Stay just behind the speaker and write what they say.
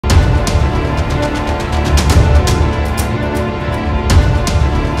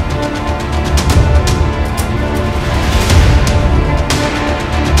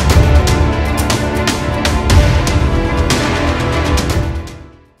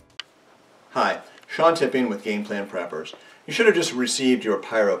Hi, Shawn Tipping with Game Plan Preppers. You should have just received your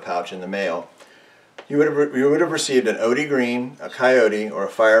Pyro pouch in the mail. You would have received an OD green, a coyote, or a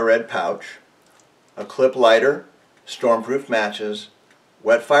fire red pouch, a clip lighter, stormproof matches,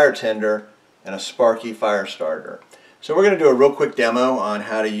 wet fire tinder, and a sparky fire starter. So we're going to do a real quick demo on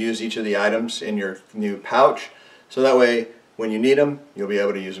how to use each of the items in your new pouch, so that way when you need them you'll be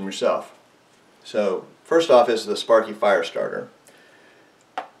able to use them yourself. So first off is the sparky fire starter.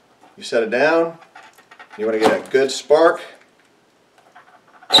 You set it down, you want to get a good spark,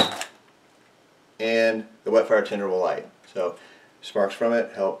 and the wet fire tinder will light. So sparks from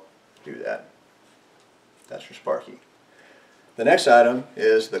it help do that. That's your sparky. The next item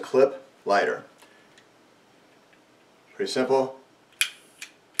is the clip lighter. Pretty simple.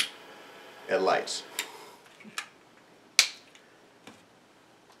 It lights.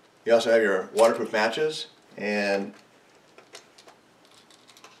 You also have your waterproof matches, and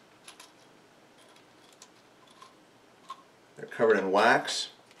they're covered in wax.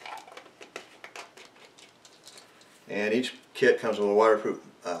 And each kit comes with a waterproof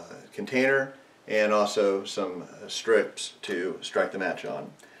container and also some strips to strike the match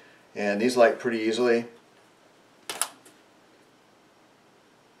on. And these light pretty easily.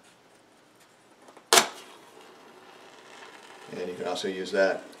 And you can also use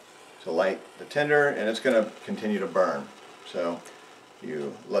that to light the tinder, and it's going to continue to burn. So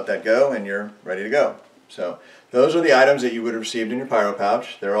you let that go and you're ready to go. So those are the items that you would have received in your Pyro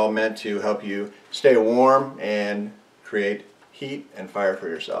pouch. They're all meant to help you stay warm and create heat and fire for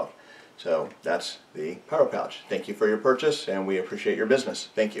yourself. So that's the Pyro pouch. Thank you for your purchase, and we appreciate your business.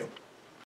 Thank you.